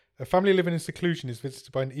 A family living in seclusion is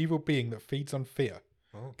visited by an evil being that feeds on fear.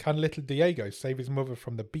 Oh. Can little Diego save his mother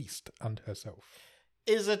from the beast and herself?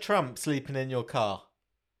 Is a Trump sleeping in your car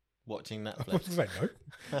watching I Netflix? wasn't saying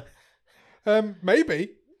no.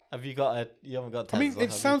 Maybe. You haven't got I mean, Tesla,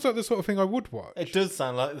 it sounds like the sort of thing I would watch. It does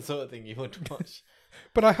sound like the sort of thing you would watch.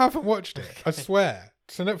 But I haven't watched it. I swear.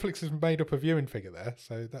 So Netflix has made up a viewing figure there.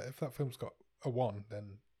 So that if that film's got a 1,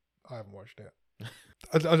 then I haven't watched it.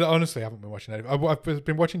 I honestly haven't been watching it. I've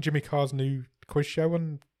been watching Jimmy Carr's new quiz show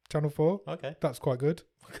on Channel 4. Okay. That's quite good.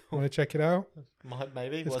 Want to check it out?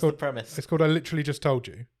 Maybe. It's What's called- the premise? It's called I Literally Just Told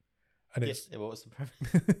You. And it's Yeah, what's the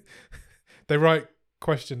premise? they write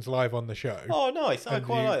questions live on the show. Oh, nice. I and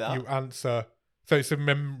quite like that. You answer. So it's a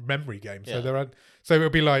memory game. So Yeah. so it'll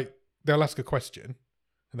be like they'll ask a question,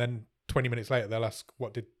 and then 20 minutes later they'll ask,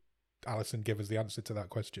 "What did Alison give as the answer to that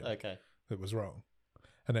question Okay. that was wrong?"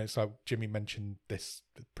 And then it's like Jimmy mentioned this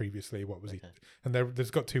previously. What was he? Okay. And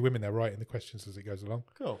there's got 2 women there writing the questions as it goes along.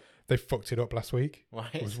 Cool. They fucked it up last week.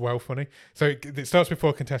 Right. It was well funny. So it starts with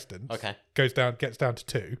 4 contestants. Okay. Gets down to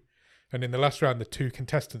 2, and in the last round the 2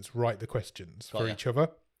 contestants write the questions Got for ya. each other.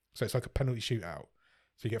 So it's like a penalty shootout.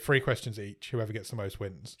 So you get 3 questions each. Whoever gets the most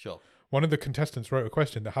wins. Sure. One of the contestants wrote a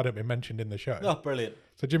question that hadn't been mentioned in the show. Oh, brilliant.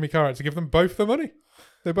 So Jimmy Carr had to give them both the money.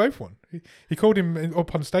 They both won. He called him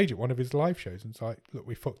up on stage at one of his live shows and was like, "Look,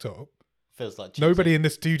 we fucked up. Feels like cheating. Nobody in the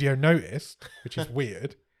studio noticed," which is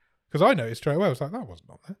weird. Because I noticed straight away. I was like, "That wasn't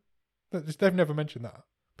on there." They've never mentioned that.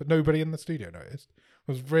 But nobody in the studio noticed.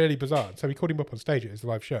 It was really bizarre. So he called him up on stage at his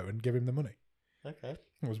live show and gave him the money. Okay.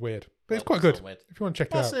 It was weird. But it's Well, quite that's good. not weird. If you want to check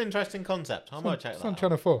That's it an out. interesting concept. I might check It's that on out.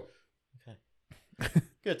 Channel 4.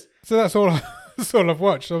 Good. So that's all. That's all I've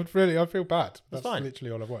watched. I feel bad. That's fine.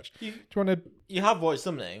 literally all I've watched. You, Do you want to? you have watched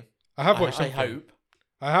something. I have watched. I something. hope.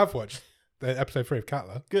 I have watched the episode 3 of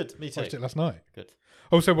Catler. Good. Me too. Watched it last night. Good.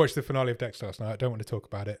 Also watched the finale of Dexter last night. I don't want to talk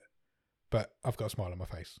about it, but I've got a smile on my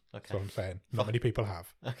face. That's Okay. what I'm saying. Not many people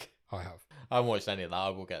have. Okay. I have. I haven't watched any of that. I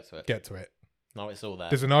will get to it. Get to it. No, it's all there.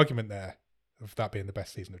 There's an argument there of that being the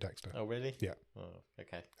best season of Dexter. Oh, really? Yeah. Oh,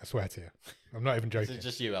 okay. I swear to you. I'm not even Is joking. it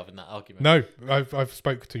just you having that argument? No, I've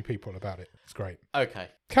spoke to people about it. It's great. Okay.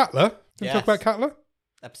 Catler. Can we Yes. talk about Catler?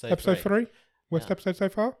 Episode 3. Worst Yeah. episode so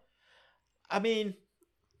far? I mean,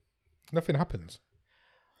 Nothing happens.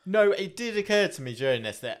 no, it did occur to me during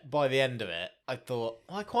this that by the end of it, I thought,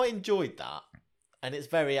 I quite enjoyed that. And it's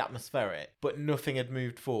very atmospheric, but nothing had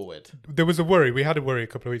moved forward. There was a worry. We had a worry a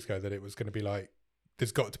couple of weeks ago that it was going to be like,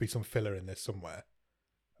 there's got to be some filler in this somewhere.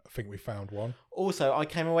 I think we found one. Also, I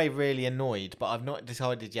came away really annoyed, but I've not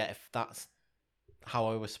decided yet if that's how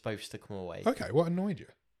I was supposed to come away. Okay, what annoyed you?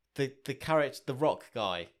 The character, the rock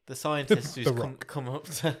guy, the scientist The who's Rock. come up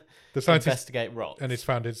to The scientist investigate rocks. and he's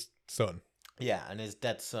found his son. Yeah, and his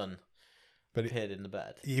dead son But appeared in the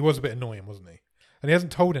bed. he was a bit annoying, wasn't he? And he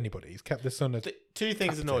hasn't told anybody. He's kept the son as... Two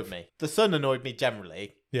things Captive. annoyed me. The son annoyed me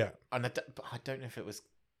generally, Yeah, and but I don't know if it was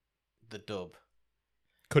the dub,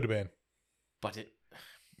 could have been. but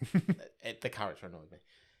the character annoyed me.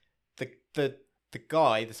 The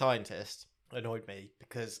guy, the scientist, annoyed me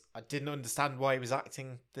because I didn't understand why he was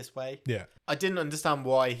acting this way. Yeah. I didn't understand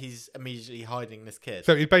why he's immediately hiding this kid.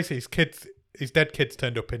 So he's basically his dead kids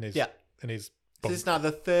turned up in his... Yeah. In his So this is now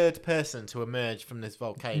the third person to emerge from this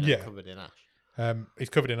volcano Yeah. covered in ash. He's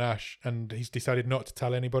covered in ash, and he's decided not to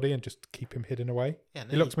tell anybody and just keep him hidden away. Yeah, no,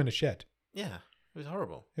 He locks him in a shed. Yeah, it was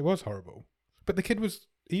horrible. It was horrible. But the kid was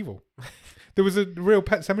evil. There was a real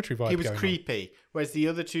Pet Sematary vibe. He was going on. creepy, whereas the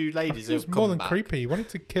other two ladies He was have more come than back. creepy. He wanted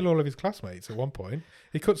to kill all of his classmates at one point.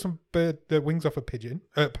 He cut some the wings off a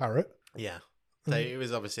parrot. Yeah, so it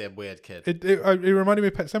was obviously a weird kid. It reminded me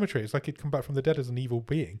of Pet Sematary. It's like he'd come back from the dead as an evil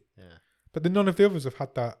being. Yeah, But then none of the others have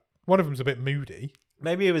had that. One of them's a bit moody.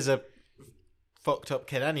 maybe he was a fucked up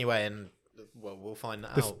kid anyway, and well, we'll find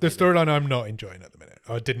that out. The storyline I'm not enjoying at the minute,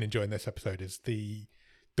 or I didn't enjoy in this episode, is the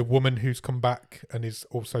woman who's come back and is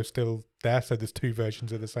also still there. So there's two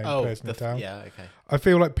versions of the same person in town. Yeah, okay. I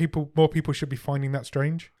feel like more people should be finding that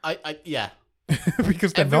strange Yeah.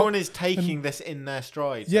 because they're Everyone not. is taking this in their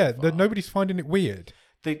stride. Yeah, nobody's finding it weird.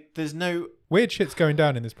 There's no. Weird shit's going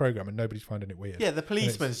down in this program, and nobody's finding it weird. Yeah, the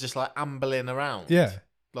policeman's just like ambling around. Yeah.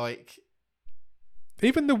 Like,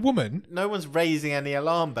 Even the woman, no one's raising any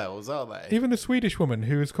alarm bells, are they? even the Swedish woman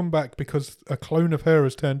who has come back because a clone of her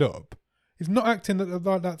has turned up, is not acting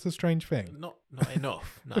like that's a strange thing. Not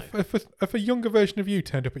enough. No. If a younger version of you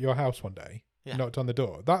turned up at your house one day, Yeah. knocked on the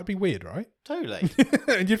door, that'd be weird, right? Totally.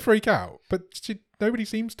 And you'd freak out. But nobody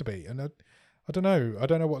seems to be, and I don't know. I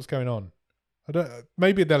don't know what's going on.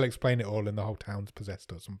 Maybe they'll explain it all and the whole town's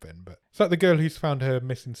possessed or something. But it's like the girl who's found her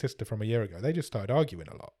missing sister from a year ago. They just started arguing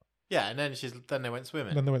a lot. Yeah, and then they went swimming.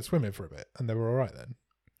 And then they went swimming for a bit, and they were all right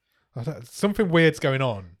then. Something weird's going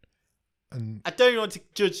on. And I don't want to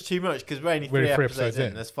judge too much because we're only We're three three episodes episodes in.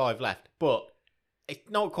 in. There's 5 left, but it's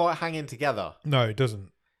not quite hanging together. no, it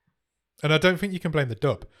doesn't. And I don't think you can blame the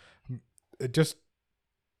dub.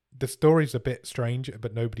 The story's a bit strange,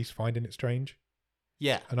 but nobody's finding it strange.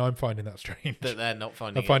 Yeah, And I'm finding that strange. that they're not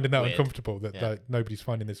finding. I'm finding it that weird. uncomfortable that Yeah. nobody's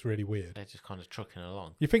finding this really weird. They're just kind of trucking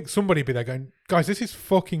along. You think somebody be there going, guys, this is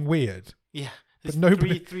fucking weird. Yeah, But there's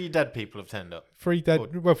nobody- three dead people have turned up. 3 dead. Or-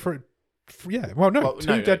 Well, yeah. Well, no, Well, 2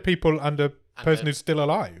 no, dead people and a person a- who's still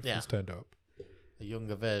alive Yeah. has turned up. A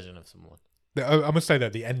younger version of someone. I must say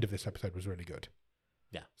that the end of this episode was really good.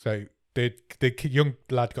 Yeah. So the young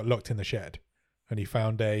lad got locked in the shed, and he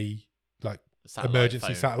found a Satellite emergency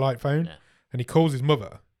phone satellite phone, Yeah. and he calls his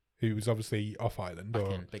mother, who was obviously off island back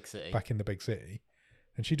or in big city. back in the big city,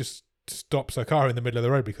 and she just stops her car in the middle of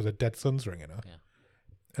the road because her dead son's ringing her, Yeah.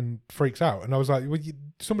 and freaks out. And I was like, well,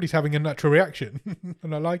 somebody's having a natural reaction,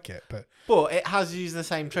 and I like it. But But it has used the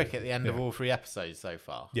same trick at the end of Yeah. all 3 episodes so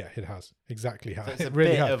far. yeah, it has exactly how So it's it a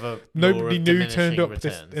really bit has. of a law Nobody of knew turned diminishing up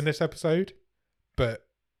returns. in this episode, but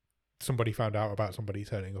somebody found out about somebody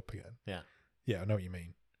turning up again. Yeah. Yeah, I know what you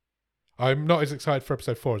mean. I'm not as excited for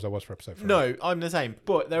episode 4 as I was for episode 3. No, I'm the same.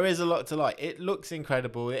 But there is a lot to like. It looks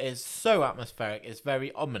incredible. It is so atmospheric. It's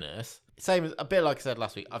very ominous. Same as a bit like I said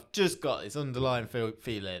last week. I've just got this underlying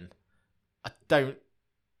feeling.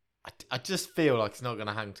 I just feel like it's not going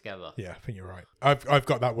to hang together. Yeah, I think you're right. I've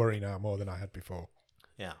got that worry now more than I had before.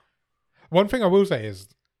 Yeah. One thing I will say is,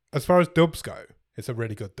 as far as dubs go, it's a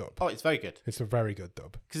really good dub. Oh, it's very good It's a very good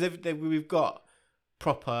dub. because we've got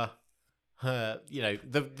proper,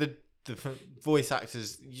 the voice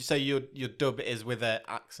actors. So your dub is with an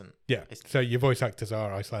accent. Yeah. It's- So your voice actors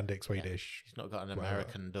are Icelandic, Swedish, He's not got an Well,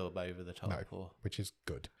 American dub over the top. no. Or, which is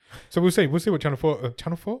good. So we'll see. We'll see what Channel 4.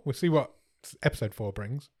 Channel 4. We'll see what episode 4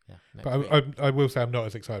 brings. yeah. next But week. I will say I'm not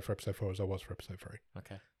as excited for episode 4 as I was for episode 3.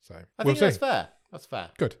 Okay. So I we'll think see. that's fair. That's fair.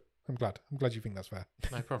 Good. I'm glad you think that's fair.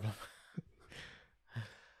 No problem.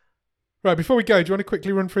 Right, before we go, do you want to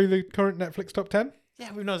quickly run through the current Netflix top 10?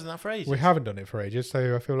 Yeah, we've not done that for ages. We haven't done it for ages,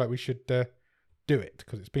 so I feel like we should do it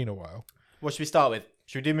because it's been a while. What should we start with?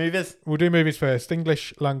 Should we do movies? We'll do movies first,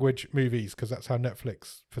 English language movies, because that's how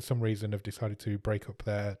Netflix, for some reason, have decided to break up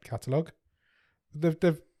their catalogue. They've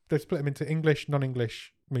split them into English,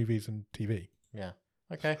 non-English movies and TV. Yeah.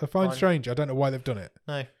 Okay. I find fine. strange. I don't know why they've done it,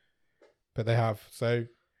 No. but they have. So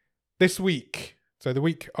this week, so the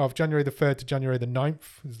week of January the 3rd to January the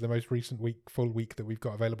 9th is the most recent full week that we've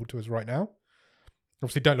got available to us right now.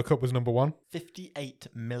 Obviously, Don't Look Up was number 1. 58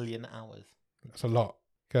 million hours. That's a lot.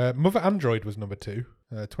 Mother Android was number 2,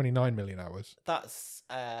 29 million hours. That's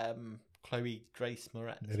Chloe Grace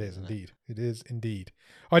Moretz. It is isn't indeed. It is indeed.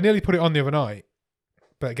 I nearly put it on the other night,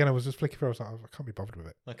 but again, I was just flicking through. I was like, I can't be bothered with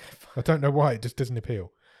it. Okay. I don't know why. It just doesn't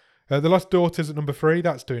appeal. The Lost Daughters at number 3.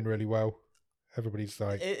 That's doing really well. Everybody's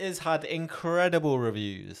like, It has had incredible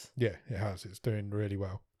reviews. yeah, it has. It's doing really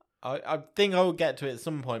well. I think I will get to it at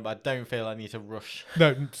some point, but I don't feel I need to rush.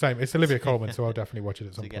 No, same. It's Olivia Colman, so I'll definitely watch it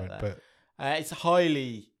at some To get point. there. But It's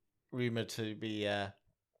highly rumoured to be,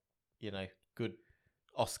 good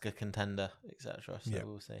Oscar contender, etc. So Yeah.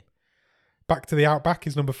 we'll see. Back to the Outback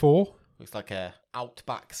is number 4. Looks like a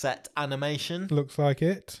Outback set animation. Looks like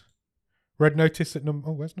it. Red Notice at number...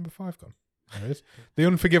 Oh, where's number 5 gone? There it is. The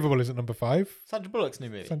Unforgivable is at number 5. Sandra Bullock's new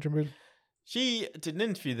movie. Sandra Bullock. She did an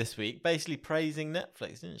interview this week basically praising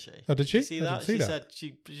Netflix, didn't she? Oh, did she? You see I that? didn't see She that. said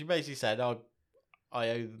she basically said, "I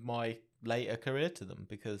owe my later career to them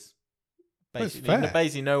because That's basically,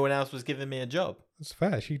 fair. no one else was giving me a job." That's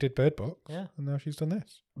fair. She did Bird Box. Yeah. And now she's done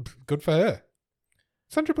this. Good for her.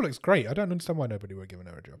 Sandra Bullock's great. I don't understand why nobody were giving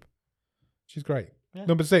her a job. She's great. Yeah.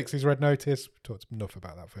 Number 6 is Red Notice. We talked enough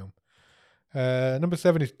about that film. Number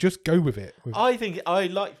 7 is Just Go With It. With I think I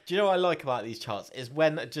like. Do you know what I like about these charts is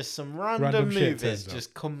when just some random shit movies turns up.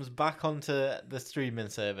 just comes back onto the streaming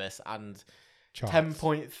service and charts.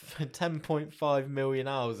 10.5 million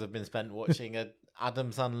hours have been spent watching a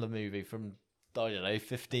Adam Sandler movie from I don't know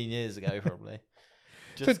 15 years ago probably.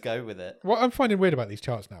 Just go with it. What I'm finding weird about these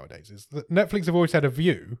charts nowadays is that Netflix have always had a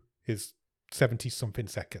view is 70-something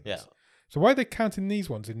seconds. Yeah, So why are they counting these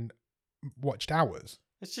ones in watched hours?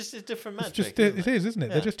 it's just a different It's metric. just isn't it is, isn't it?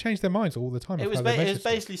 Yeah. They just change their minds all the time. It of was, how they it measure was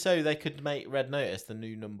stuff. basically so they could make Red Notice the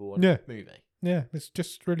new number one Yeah. movie. Yeah, it's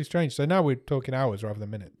just really strange. So now we're talking hours rather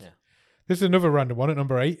than minutes. Yeah. This is another random one at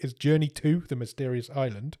number 8 is Journey to the Mysterious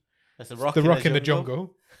Island. That's the The Rock in the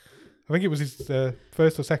Jungle. I think it was his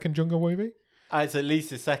first or second Jungle movie. It's at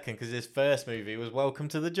least his second because his first movie was Welcome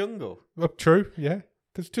to the Jungle. Oh, true, yeah.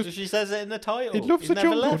 There's So just she says it in the title. he loves He's the never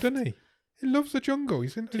jungle, left. doesn't he? He loves the jungle.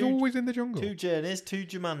 He's always in the jungle. 2 journeys, 2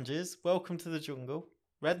 Jumanjis. Welcome to the Jungle.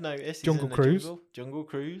 Red Notice. He's Jungle in the Cruise. Jungle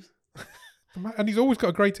Cruise. And he's always got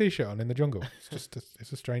a grey t-shirt on in the jungle. It's just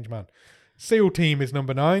it's a strange man. SEAL Team is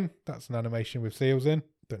number 9. That's an animation with seals in.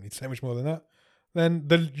 Don't need to say much more than that. Then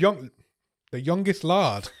the youngest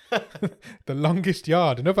lard, the longest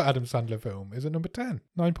yard, another Adam Sandler film, is at number 10.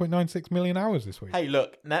 9.96 million hours this week. Hey,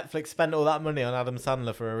 look, Netflix spent all that money on Adam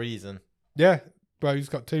Sandler for a reason. Yeah, well, he's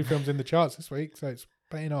got 2 films in the charts this week, so it's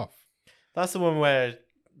paying off. That's the one where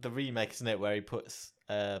the remake, isn't it? Where he puts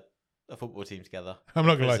a football team together. I'm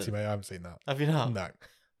not going to lie to Prison. you, mate. I haven't seen that. Have you not? No.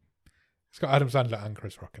 It's got Adam Sandler and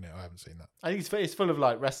Chris Rock in it. I haven't seen that. I think it's full of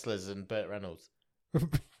like wrestlers and Burt Reynolds.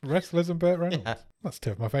 Wrestlers and Burt Reynolds. Yeah. That's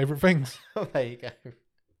 2 of my favourite things. There you go.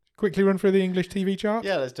 Quickly run through the English TV chart.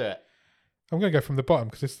 Yeah, let's do it. I'm going to go from the bottom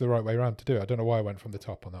because this is the right way around to do it. I don't know why I went from the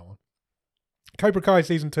top on that one. Cobra Kai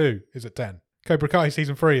Season 2 is at 10. Cobra Kai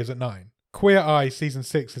Season 3 is at 9. Queer Eye Season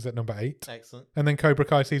 6 is at number 8. Excellent. And then Cobra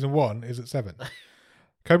Kai Season 1 is at 7.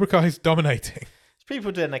 Cobra Kai is dominating. It's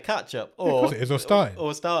people doing a catch up, Yeah, of or course it is, or starting.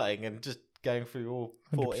 or starting and just going through all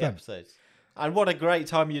 40 100%. episodes. And what a great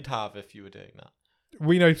time you'd have if you were doing that.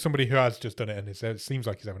 We know somebody who has just done it and it seems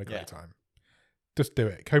like he's having a great Yeah. time. Just do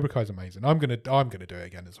it. Cobra Kai's amazing. I'm gonna do it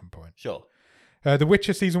again at some point. Sure. The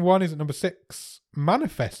Witcher Season 1 is at number 6.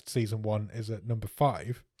 Manifest Season 1 is at number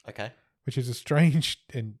 5. Okay. Which is a strange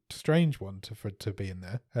one to be in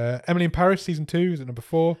there. Emily in Paris Season 2 is at number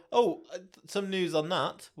 4. Oh, some news on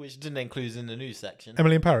that, which didn't include in the news section.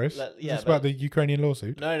 Emily in Paris? Yeah, It's about the Ukrainian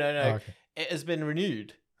lawsuit? No. Oh, okay. It has been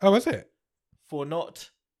renewed Oh, is it? for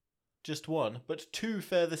not just 1, but 2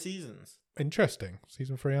 further seasons. Interesting.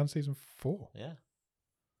 Season 3 and Season 4. Yeah.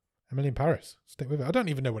 Emily in Paris. Stick with it. I don't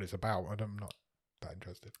even know what it's about. I'm not that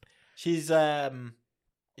interested. She's an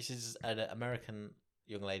American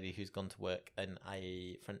young lady who's gone to work in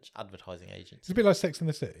a French advertising It's agency. a bit like Sex and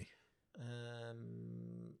the City,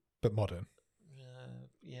 Um, but modern.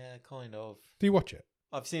 yeah, kind of. Do you watch it?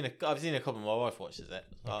 I've seen a couple. My wife watches it.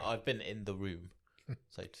 I've been in the room,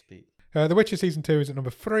 so to speak. The Witcher Season 2 is at number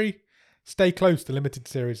 3. Stay Close, the limited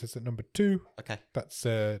series, is at number 2. Okay. That's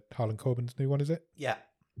Harlan Corbin's new one, is it? Yeah.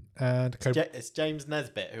 And It's James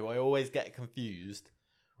Nesbitt, who I always get confused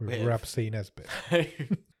with- Rabsy Nesbitt.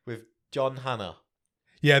 with John Hannah.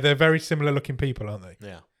 Yeah, they're very similar looking people, aren't they?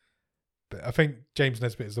 Yeah. But I think James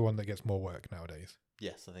Nesbitt is the one that gets more work nowadays.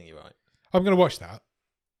 Yes, I think you're right. I'm going to watch that.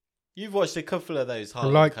 You've watched a couple of those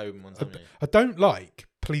Harlan like- Coben ones, haven't you? I don't like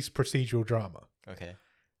police procedural drama. Okay.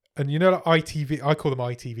 And you know, like ITV, I call them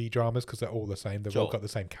ITV dramas because they're all the same. They've all Sure. got the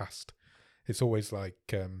same cast. It's always like,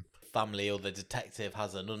 Family or the detective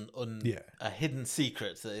has a hidden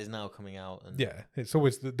secret that is now coming out. And yeah, it's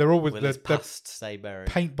always, they're always, will they're, his they're past stay buried?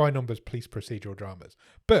 paint by numbers police procedural dramas.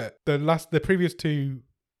 But the previous 2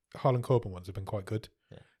 Harlan Coben ones have been quite good.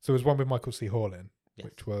 Yeah. So there was one with Michael C. Hall in, Yes.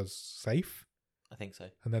 which was Safe. I think so.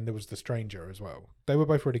 And then there was The Stranger as well. They were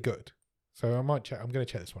both really good. So I'm going to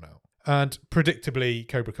check this one out. And predictably,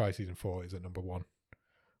 Cobra Kai Season 4 is at number 1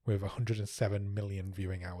 with 107 million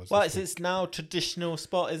viewing hours. Well, this week. it's now traditional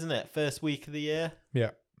spot, isn't it? First week of the year.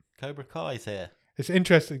 Yeah. Cobra Kai's here. It's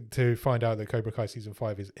interesting to find out that Cobra Kai Season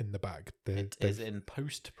 5 is in the bag. It is in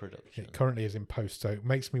post-production. It currently is in post, so it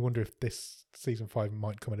makes me wonder if this Season 5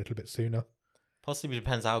 might come a little bit sooner. Possibly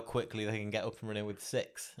depends how quickly they can get up and running with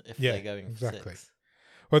 6 if Yeah, they're going for exactly. 6.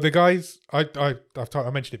 Well, the guys, I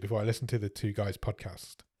mentioned it before. I listened to the two guys'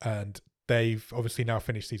 podcast, and they've obviously now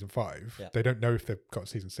finished season 5. Yeah. They don't know if they've got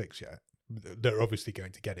season 6 yet. They're obviously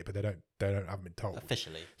going to get it, but they haven't been told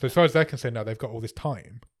Officially. So as far as they're concerned, now they've got all this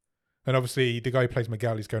time, and obviously the guy who plays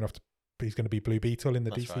Miguel is going off to. He's going to be Blue Beetle in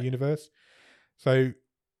the That's DC right. universe. So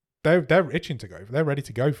they're itching to go. They're ready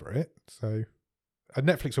to go for it. So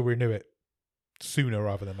Netflix will renew it sooner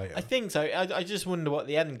rather than later. I think so. I just wonder what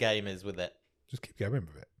the end game is with it. Just keep going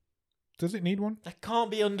with it. Does it need one? They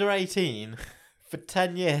can't be under 18 for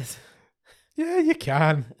 10 years. Yeah, you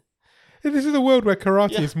can. This is a world where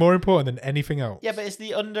karate Yeah. is more important than anything else. Yeah, but it's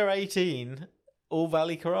the under 18 All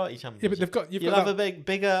Valley Karate Championship. Yeah, but they've got You'll have a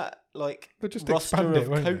bigger They'll just roster expand it, of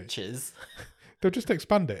won't they? coaches. They'll just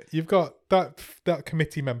expand it. You've got that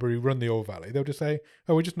committee member who run the All Valley. They'll just say,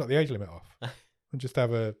 "Oh, we just knock the age limit off and just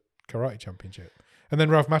have a karate championship." And then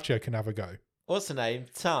Ralph Macchio can have a go. What's her name?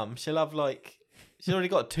 Tam. She'll have she's already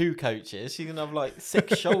got 2 coaches. She can have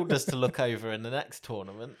 6 shoulders to look over in the next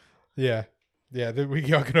tournament. Yeah. Yeah, we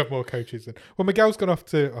are going to have more coaches. Well, Miguel's gone off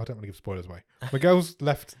to... I don't want to give spoilers away. Miguel's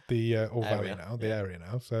left the All Valley Area, now, the yeah. area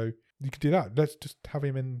now. So you could do that. Let's just have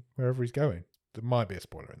him in wherever he's going. There might be a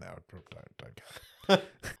spoiler in there. Don't care.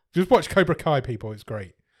 Just watch Cobra Kai, people. It's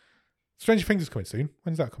great. Stranger Things is coming soon.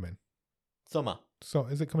 When's that coming? Summer. So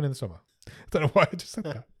is it coming in the summer? I don't know why I just said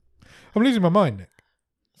that. I'm losing my mind, Nick.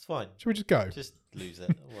 That's fine. Should we just go? Just lose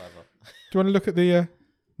it or whatever. Do you want to look at the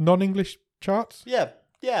non-English charts? Yeah,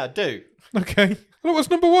 I do. Okay. Look, what's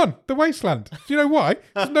number 1? The Wasteland. Do you know why?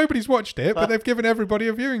 'Cause nobody's watched it, but they've given everybody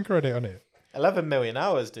a viewing credit on it. 11 million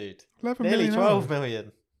hours, dude. 11 Nearly million 12 hours.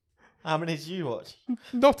 million. How many did you watch?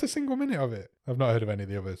 Not a single minute of it. I've not heard of any of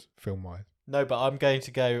the others, film-wise. No, but I'm going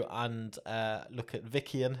to go and look at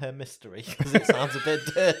Vicky and her mystery because it sounds a bit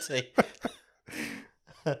dirty.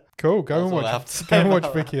 Cool. Go That's and all I have watch. to say Go and watch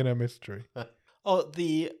about Vicky and her mystery. Oh,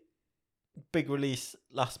 the big release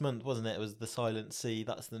last month, wasn't it? It was The Silent Sea.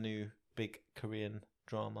 That's the new big Korean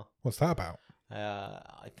drama. What's that about?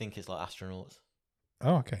 I think it's like astronauts.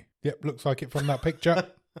 Oh, okay. Yep, looks like it from that picture.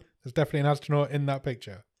 There's definitely an astronaut in that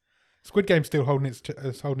picture. Squid Game's still holding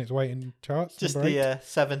its weight in charts. Just number 8. the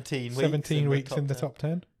 17 weeks. 17 weeks in the 10. top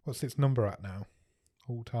 10. What's its number at now?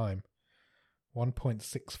 All time.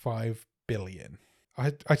 1.65 billion.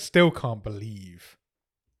 I still can't believe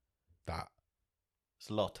that. It's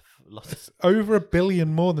a lot. It's over 1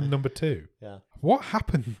 billion more than number 2. Yeah. What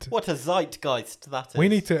happened? What a zeitgeist that is. We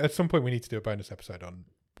need to, at some point, we need to do a bonus episode on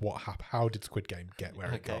what happened. How did Squid Game get where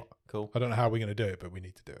it Okay, got? cool. I don't know how we're going to do it, but we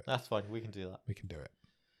need to do it. That's fine. We can do that. We can do it.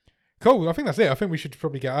 Cool. I think that's it. I think we should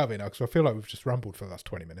probably get out of it now because I feel like we've just rambled for the last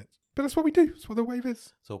 20 minutes. But that's what we do. That's what the wave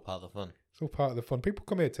is. It's all part of the fun. It's all part of the fun. People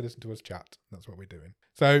come here to listen to us chat. That's what we're doing.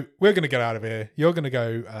 So we're going to get out of here. You're going to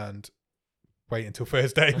go and wait until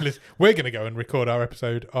Thursday. We're going to go and record our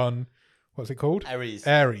episode on, what's it called? Aries.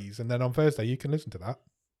 Aries. And then on Thursday, you can listen to that.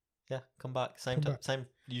 Yeah, come back. Same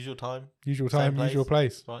usual time. Usual Same time, place. usual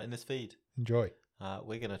place. Right in this feed. Enjoy.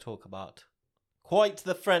 We're going to talk about quite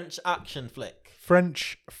the French action flick.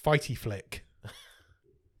 French fighty flick.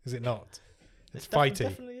 Is it not? It's fighty.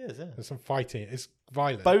 Definitely is, yeah. There's some fighting. It's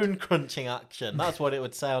violent. Bone crunching action. That's what it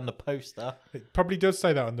would say on the poster. It probably does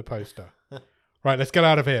say that on the poster. Right, let's get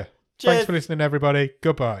out of here. Cheers. Thanks for listening, everybody.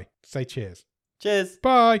 Goodbye. Say cheers. Cheers.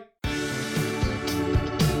 Bye.